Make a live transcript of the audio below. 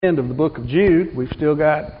End of the book of Jude. We've still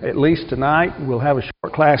got at least tonight. We'll have a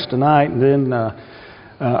short class tonight, and then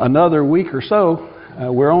another week or so.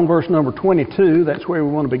 We're on verse number 22. That's where we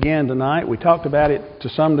want to begin tonight. We talked about it to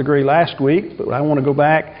some degree last week, but I want to go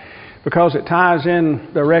back because it ties in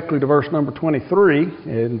directly to verse number 23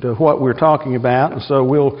 and to what we're talking about. And so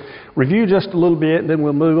we'll review just a little bit, and then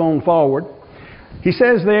we'll move on forward. He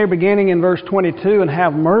says there, beginning in verse 22, and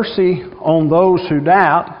have mercy on those who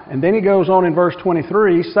doubt. And then he goes on in verse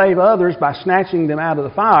 23, save others by snatching them out of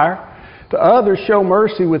the fire. To others show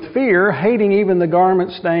mercy with fear, hating even the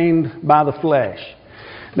garment stained by the flesh.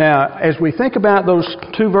 Now, as we think about those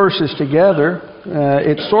two verses together,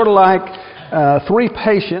 it's sort of like three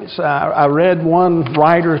patients. I read one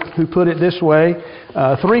writer who put it this way,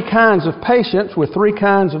 three kinds of patients with three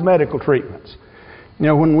kinds of medical treatments. You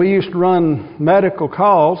know, when we used to run medical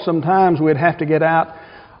calls, sometimes we'd have to get out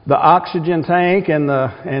the oxygen tank and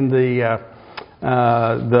the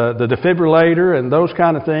defibrillator and those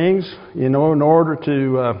kind of things, you know, in order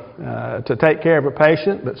to take care of a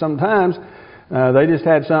patient. But sometimes they just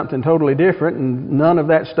had something totally different, and none of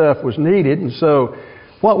that stuff was needed. And so,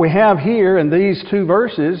 what we have here in these two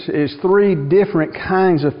verses is three different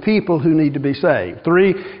kinds of people who need to be saved.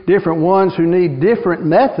 Three different ones who need different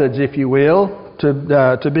methods, if you will,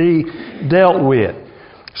 to be dealt with.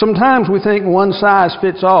 Sometimes we think one size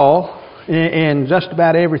fits all in just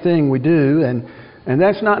about everything we do, and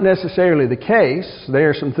that's not necessarily the case. There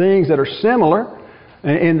are some things that are similar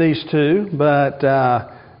in these two, but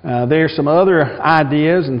there are some other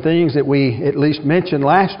ideas and things that we at least mentioned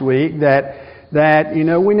last week that you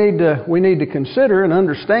know we need to consider and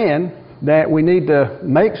understand that we need to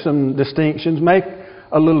make some distinctions, make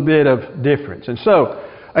a little bit of difference. And so,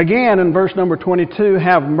 again, in verse number 22,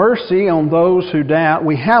 have mercy on those who doubt.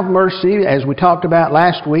 We have mercy, as we talked about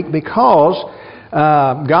last week, because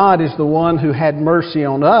God is the one who had mercy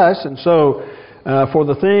on us. And so, for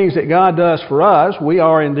the things that God does for us, we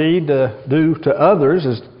are indeed to do to others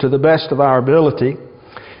as to the best of our ability.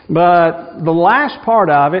 But the last part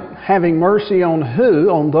of it, having mercy on who?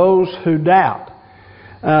 On those who doubt.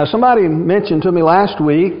 Somebody mentioned to me last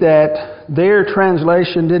week that their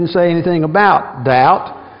translation didn't say anything about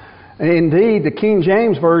doubt. Indeed, the King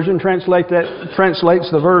James Version translates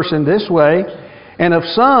the verse in this way, and of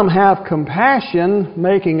some have compassion,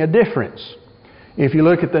 making a difference. If you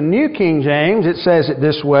look at the New King James, it says it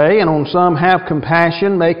this way, and on some have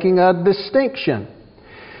compassion, making a distinction.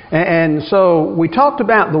 And so we talked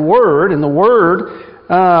about the word, and the word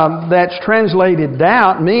that's translated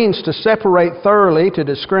doubt means to separate thoroughly, to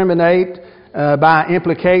discriminate, by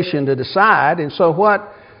implication, to decide. And so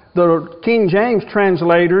what the King James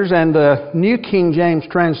translators and the New King James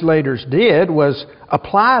translators did was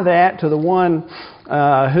apply that to the one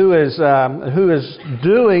who is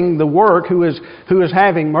doing the work, who is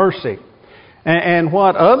having mercy. And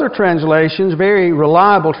what other translations, very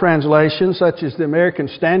reliable translations, such as the American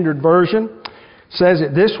Standard Version, says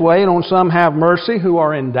it this way, and on some have mercy who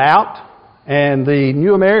are in doubt. And the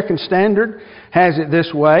New American Standard has it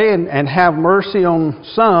this way, and have mercy on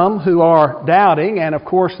some who are doubting. And of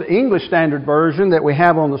course, the English Standard Version that we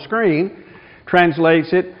have on the screen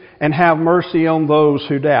translates it, and have mercy on those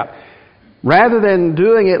who doubt. Rather than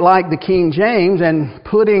doing it like the King James and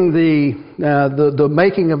putting the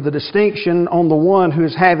making of the distinction on the one who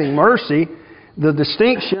is having mercy, the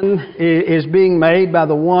distinction is being made by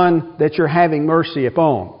the one that you're having mercy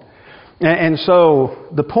upon. And so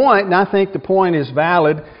the point, and I think the point is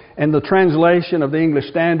valid, and the translation of the English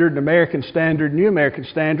Standard, American Standard, New American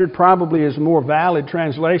Standard probably is a more valid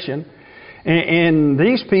translation. And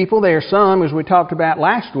these people, there are some, as we talked about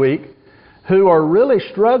last week, who are really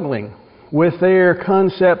struggling with their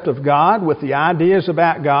concept of God, with the ideas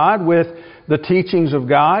about God, with the teachings of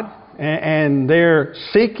God, and they're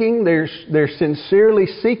sincerely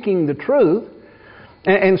seeking the truth.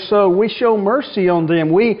 And so we show mercy on them.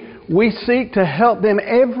 We seek to help them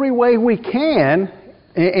every way we can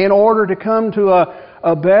in order to come to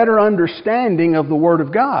a better understanding of the Word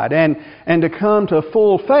of God and to come to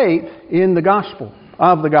full faith in the gospel,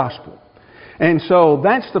 of the gospel. And so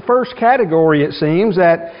that's the first category, it seems,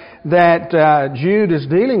 that Jude is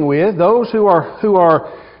dealing with. Those who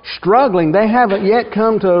are struggling, they haven't yet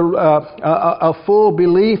come to a full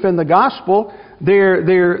belief in the gospel. They're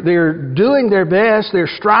doing their best, they're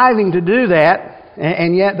striving to do that,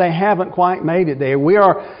 and yet they haven't quite made it there. We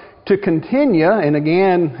are to continue, and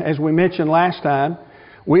again, as we mentioned last time,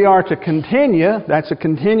 we are to continue. That's a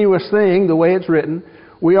continuous thing, the way it's written.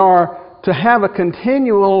 We are to have a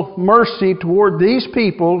continual mercy toward these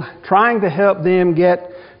people, trying to help them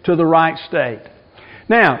get to the right state.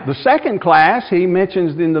 Now, the second class he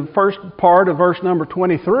mentions in the first part of verse number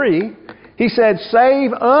 23, he said,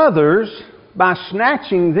 save others by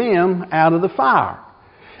snatching them out of the fire.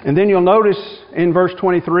 And then you'll notice in verse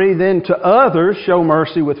 23, then to others show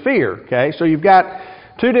mercy with fear. Okay, so you've got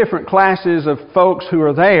two different classes of folks who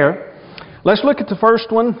are there. Let's look at the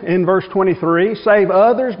first one in verse 23. Save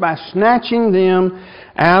others by snatching them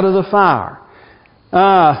out of the fire.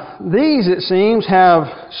 These, it seems, have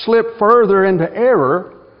slipped further into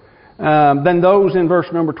error than those in verse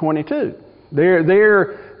number 22.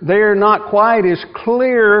 They're not quite as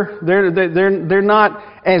clear. They're not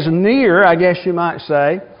as near, I guess you might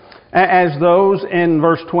say, as those in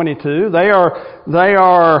verse 22. They are.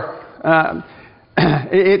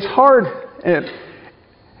 It's hard.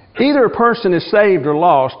 Either a person is saved or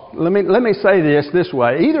lost. Let me say this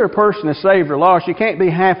way. Either a person is saved or lost. You can't be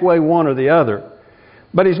halfway one or the other.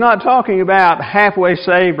 But he's not talking about halfway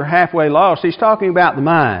saved or halfway lost. He's talking about the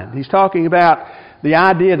mind. He's talking about the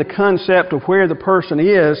idea, the concept of where the person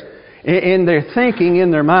is in their thinking,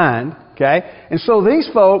 in their mind. Okay? And so these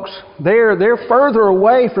folks, they're further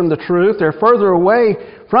away from the truth. They're further away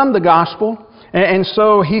from the gospel. And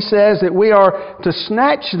so he says that we are to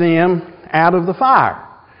snatch them out of the fire.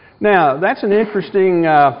 Now, that's an interesting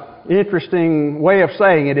way of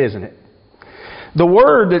saying it, isn't it? The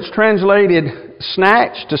word that's translated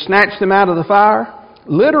snatch, to snatch them out of the fire,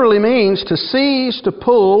 literally means to seize, to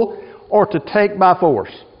pull, or to take by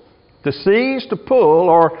force. To seize, to pull,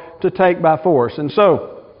 or to take by force. And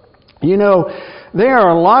so, you know, there are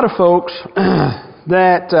a lot of folks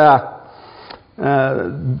that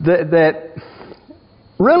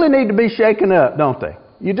really need to be shaken up, don't they?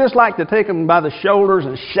 You just like to take them by the shoulders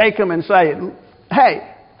and shake them and say,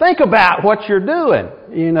 hey, think about what you're doing.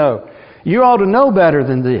 You know, you ought to know better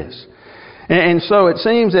than this. And so it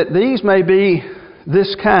seems that these may be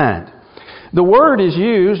this kind. The word is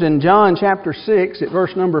used in John chapter 6 at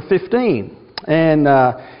verse number 15. And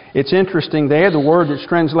it's interesting there, the word that's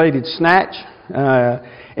translated snatch.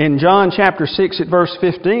 In John chapter 6 at verse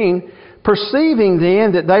 15, perceiving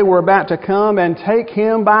then that they were about to come and take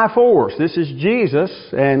him by force. This is Jesus,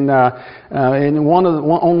 and on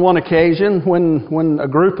one occasion when a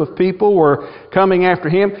group of people were coming after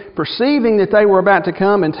him, perceiving that they were about to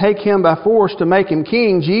come and take him by force to make him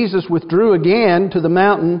king, Jesus withdrew again to the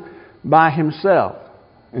mountain by himself.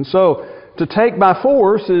 And so, to take by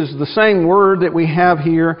force is the same word that we have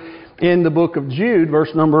here in the book of Jude,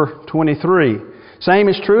 verse number 23. Same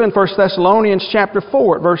is true in 1 Thessalonians chapter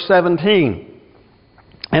 4 at verse 17.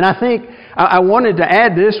 And I think I wanted to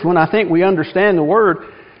add this one. I think we understand the word.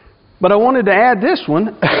 But I wanted to add this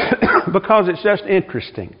one because it's just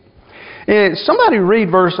interesting. Somebody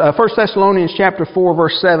read 1 Thessalonians chapter 4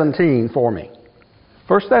 verse 17 for me.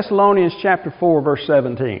 1 Thessalonians chapter 4 verse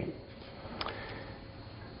 17.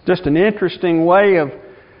 Just an interesting way of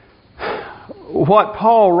what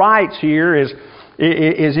Paul writes here is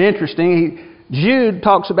interesting. Jude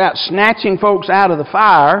talks about snatching folks out of the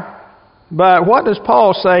fire, but what does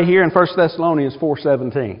Paul say here in 1 Thessalonians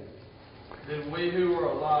 4:17? Then we who are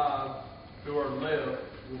alive, who are left,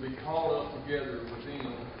 will be caught up together with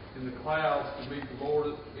them in the clouds to meet the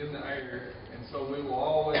Lord in the air, and so we will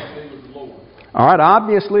always be with the Lord. All right,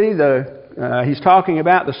 obviously he's talking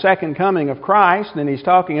about the second coming of Christ, and he's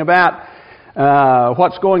talking about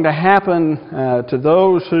what's going to happen to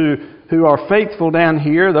those who are faithful down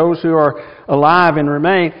here, those who are alive and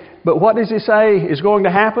remain. But what does he say is going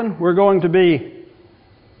to happen? We're going to be,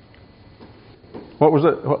 what was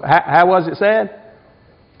it? How was it said?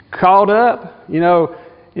 Caught up. You know,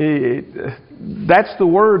 that's the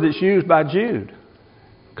word that's used by Jude,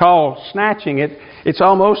 called snatching. It's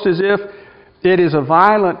almost as if it is a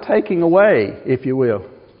violent taking away, if you will.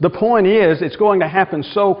 The point is, it's going to happen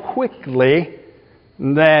so quickly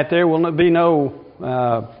that there will be no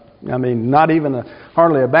not even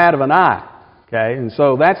hardly a bat of an eye. Okay, and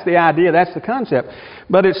so that's the idea, that's the concept.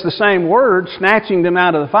 But it's the same word, snatching them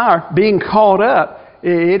out of the fire, being caught up.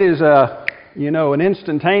 It is an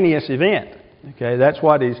instantaneous event. Okay, that's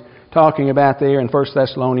what he's talking about there in 1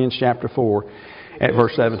 Thessalonians chapter 4 at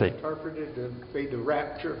verse 17. Interpreted to be the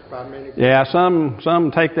rapture by many people. Yeah,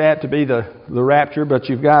 some take that to be the rapture, but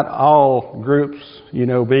you've got all groups,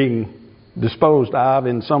 being disposed of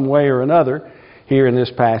in some way or another here in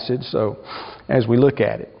this passage, so as we look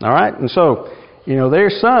at it. All right? And so,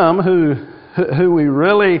 there's some who we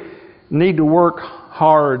really need to work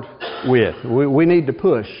hard with. We need to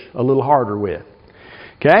push a little harder with.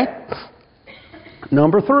 Okay?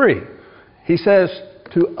 Number 3. He says,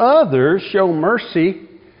 to others show mercy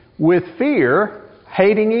with fear,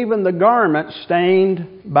 hating even the garment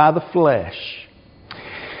stained by the flesh.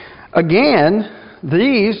 Again,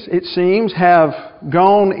 these, it seems, have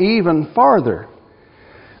gone even farther,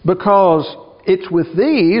 because it's with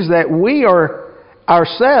these that we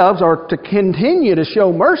ourselves are to continue to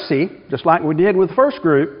show mercy, just like we did with the first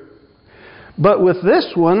group. But with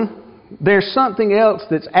this one, there's something else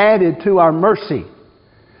that's added to our mercy.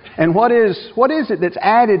 And what is it that's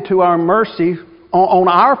added to our mercy on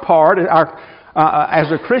our part,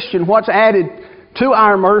 as a Christian? What's added to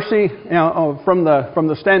our mercy, from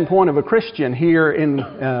the standpoint of a Christian here in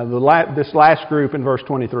this last group in verse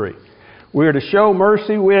 23? We are to show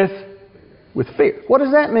mercy with fear. What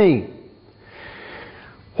does that mean?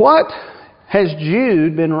 What has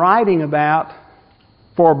Jude been writing about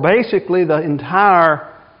for basically the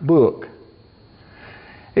entire book?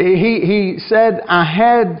 He said, I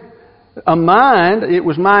had a mind, it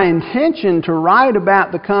was my intention to write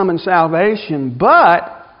about the common salvation,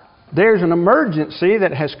 but there's an emergency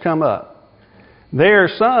that has come up. There are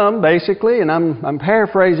some, basically, and I'm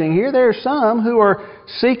paraphrasing here, there are some who are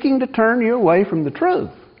seeking to turn you away from the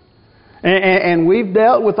truth. And we've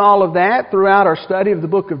dealt with all of that throughout our study of the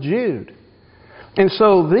book of Jude. And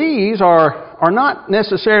so these are not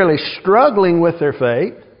necessarily struggling with their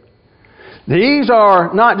faith. These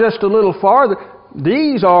are not just a little farther.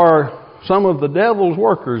 These are some of the devil's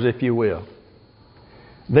workers, if you will.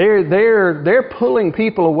 They're pulling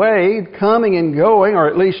people away, coming and going, or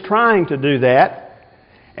at least trying to do that.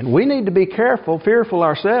 And we need to be careful, fearful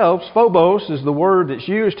ourselves. Phobos is the word that's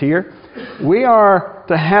used here. We are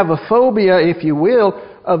to have a phobia, if you will,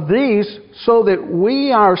 of these, so that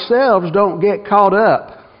we ourselves don't get caught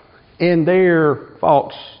up in their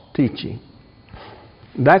false teaching.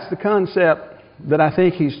 That's the concept that I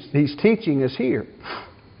think he's teaching us here.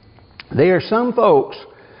 There are some folks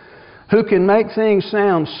who can make things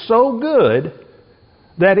sound so good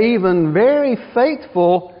that even very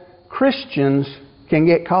faithful Christians can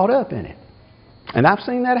get caught up in it. And I've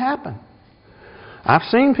seen that happen. I've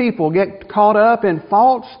seen people get caught up in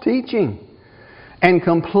false teaching and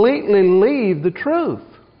completely leave the truth.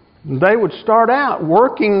 They would start out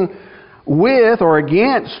working with or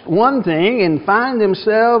against one thing and find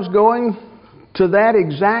themselves going to that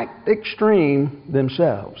exact extreme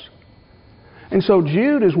themselves. And so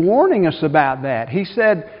Jude is warning us about that. He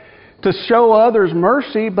said to show others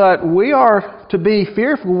mercy, but we are to be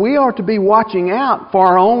fearful. We are to be watching out for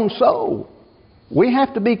our own soul. We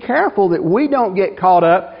have to be careful that we don't get caught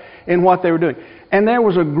up in what they were doing. And there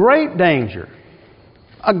was a great danger,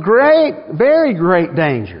 very great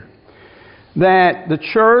danger, that the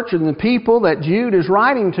church and the people that Jude is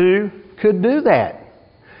writing to could do that.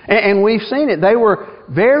 And we've seen it. They were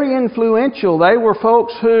very influential. They were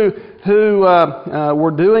folks who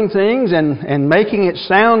were doing things and making it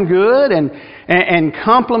sound good and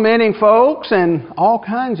complimenting folks and all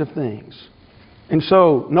kinds of things. And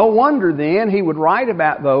so no wonder then he would write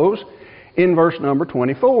about those in verse number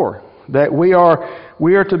 24, that we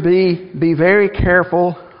are to be very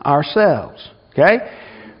careful ourselves. Okay?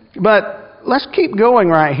 But let's keep going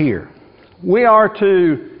right here. We are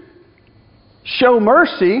to show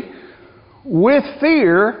mercy with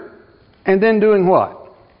fear, and then doing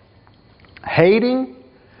what? Hating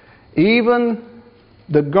even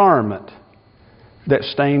the garment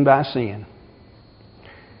that's stained by sin.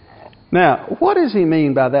 Now, what does he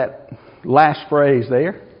mean by that last phrase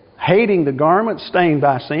there? Hating the garment stained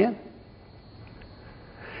by sin?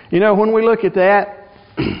 You know, when we look at that,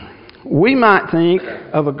 we might think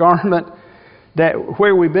of a garment that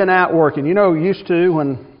where we've been out working. You know, used to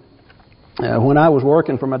when I was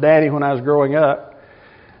working for my daddy when I was growing up,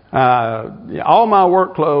 all my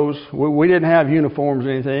work clothes, we didn't have uniforms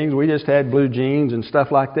or anything. We just had blue jeans and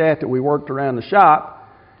stuff like that we worked around the shop.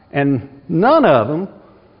 And none of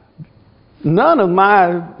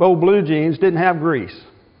my old blue jeans didn't have grease.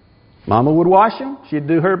 Mama would wash them. She'd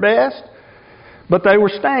do her best. But they were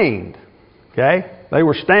stained. Okay? They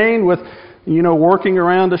were stained with, working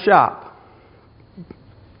around the shop.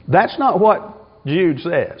 That's not what Jude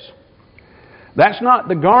says. That's not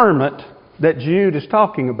the garment that Jude is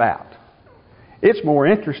talking about. It's more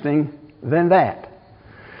interesting than that.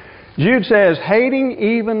 Jude says, hating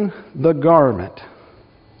even the garment.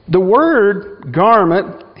 The word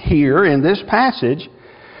garment here in this passage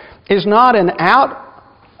is not an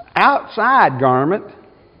outside garment.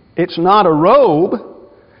 It's not a robe.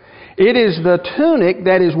 It is the tunic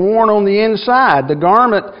that is worn on the inside, the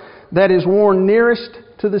garment that is worn nearest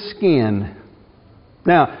to the skin.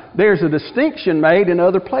 Now, there's a distinction made in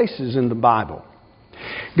other places in the Bible.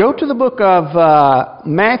 Go to the book of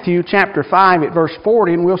Matthew chapter 5 at verse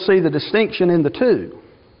 40 and we'll see the distinction in the two.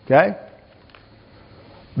 Okay?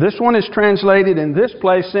 This one is translated in this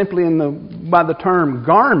place simply by the term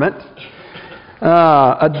garment.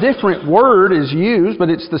 A different word is used, but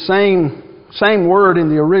it's the same word in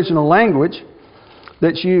the original language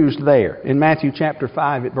that's used there in Matthew chapter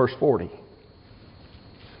 5 at verse 40.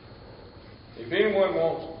 If anyone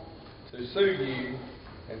wants to sue you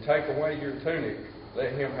and take away your tunic,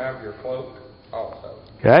 let him have your cloak also.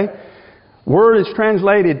 Okay? Word is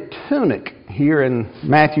translated tunic here in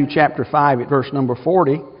Matthew chapter 5 at verse number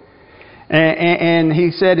 40. And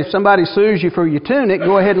he said, if somebody sues you for your tunic,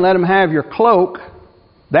 go ahead and let them have your cloak.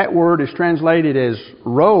 That word is translated as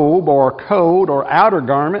robe or coat or outer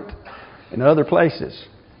garment in other places.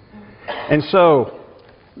 And so,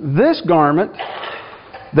 this garment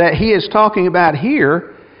that he is talking about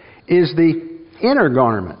here is the inner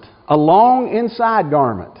garment, a long inside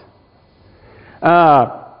garment.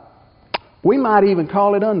 We might even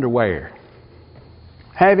call it underwear.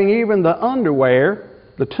 Having even the underwear,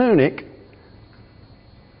 the tunic,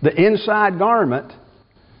 the inside garment,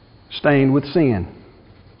 stained with sin.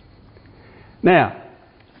 Now,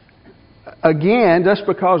 again, just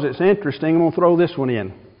because it's interesting, I'm going to throw this one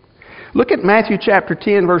in. Look at Matthew chapter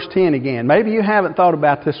 10, verse 10 again. Maybe you haven't thought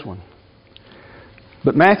about this one.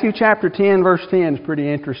 But Matthew chapter 10, verse 10 is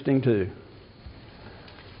pretty interesting too.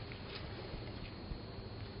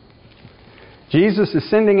 Jesus is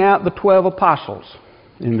sending out the 12 apostles.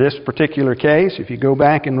 In this particular case, if you go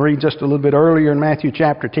back and read just a little bit earlier in Matthew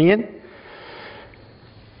chapter 10,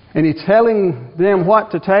 and He's telling them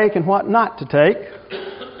what to take and what not to take.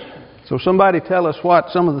 So somebody tell us what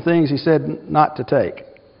some of the things He said not to take.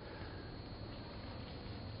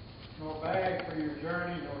 Nor bag for your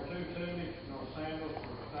journey, nor 2 tunics, nor sandals,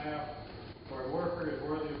 nor staff, for a worker is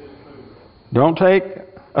worthy of his food. Don't take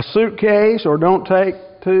a suitcase or don't take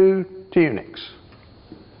 2 tunics.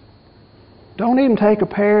 Don't even take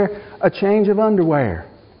a change of underwear.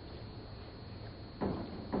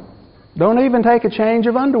 Don't even take a change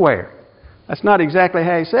of underwear. That's not exactly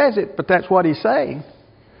how He says it, but that's what He's saying.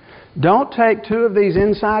 Don't take 2 of these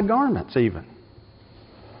inside garments even.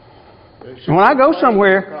 When I go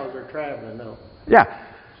somewhere... Because they're traveling, though. Yeah.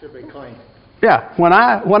 Should be clean. Yeah. When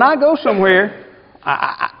I go somewhere,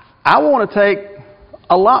 I want to take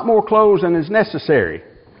a lot more clothes than is necessary.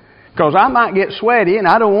 Because I might get sweaty and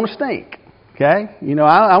I don't want to stink. Okay? You know,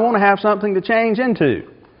 I want to have something to change into.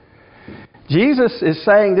 Jesus is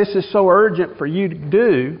saying this is so urgent for you to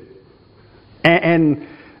do and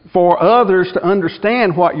for others to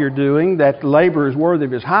understand what you're doing, that the labor is worthy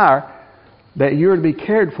of His hire, that you're to be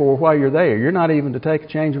cared for while you're there. You're not even to take a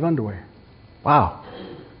change of underwear. Wow.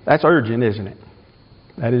 That's urgent, isn't it?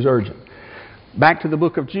 That is urgent. Back to the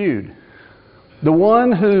book of Jude. The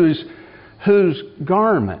one whose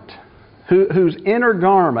garment, whose inner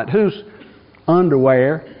garment, whose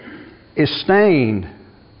underwear is stained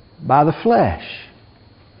by the flesh.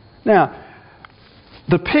 Now,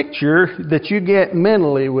 the picture that you get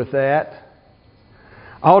mentally with that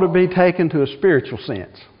ought to be taken to a spiritual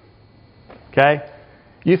sense. Okay?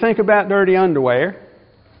 You think about dirty underwear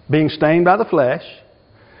being stained by the flesh,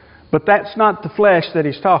 but that's not the flesh that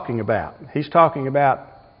He's talking about. He's talking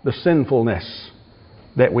about the sinfulness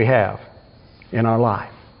that we have in our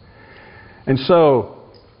life. And so,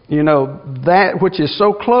 you know, that which is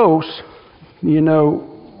so close, you know,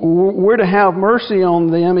 we're to have mercy on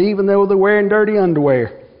them even though they're wearing dirty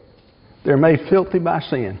underwear. They're made filthy by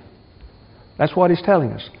sin. That's what He's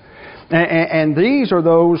telling us. And these are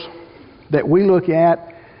those that we look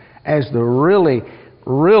at as the really,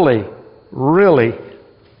 really, really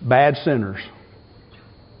bad sinners.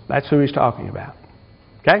 That's who He's talking about.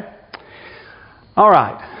 Okay? All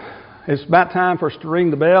right. It's about time for us to ring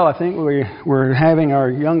the bell. I think we're having our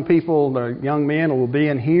young people, the young men will be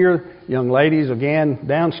in here, young ladies again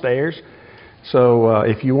downstairs. So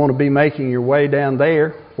if you want to be making your way down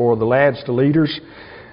there for the lads to leaders,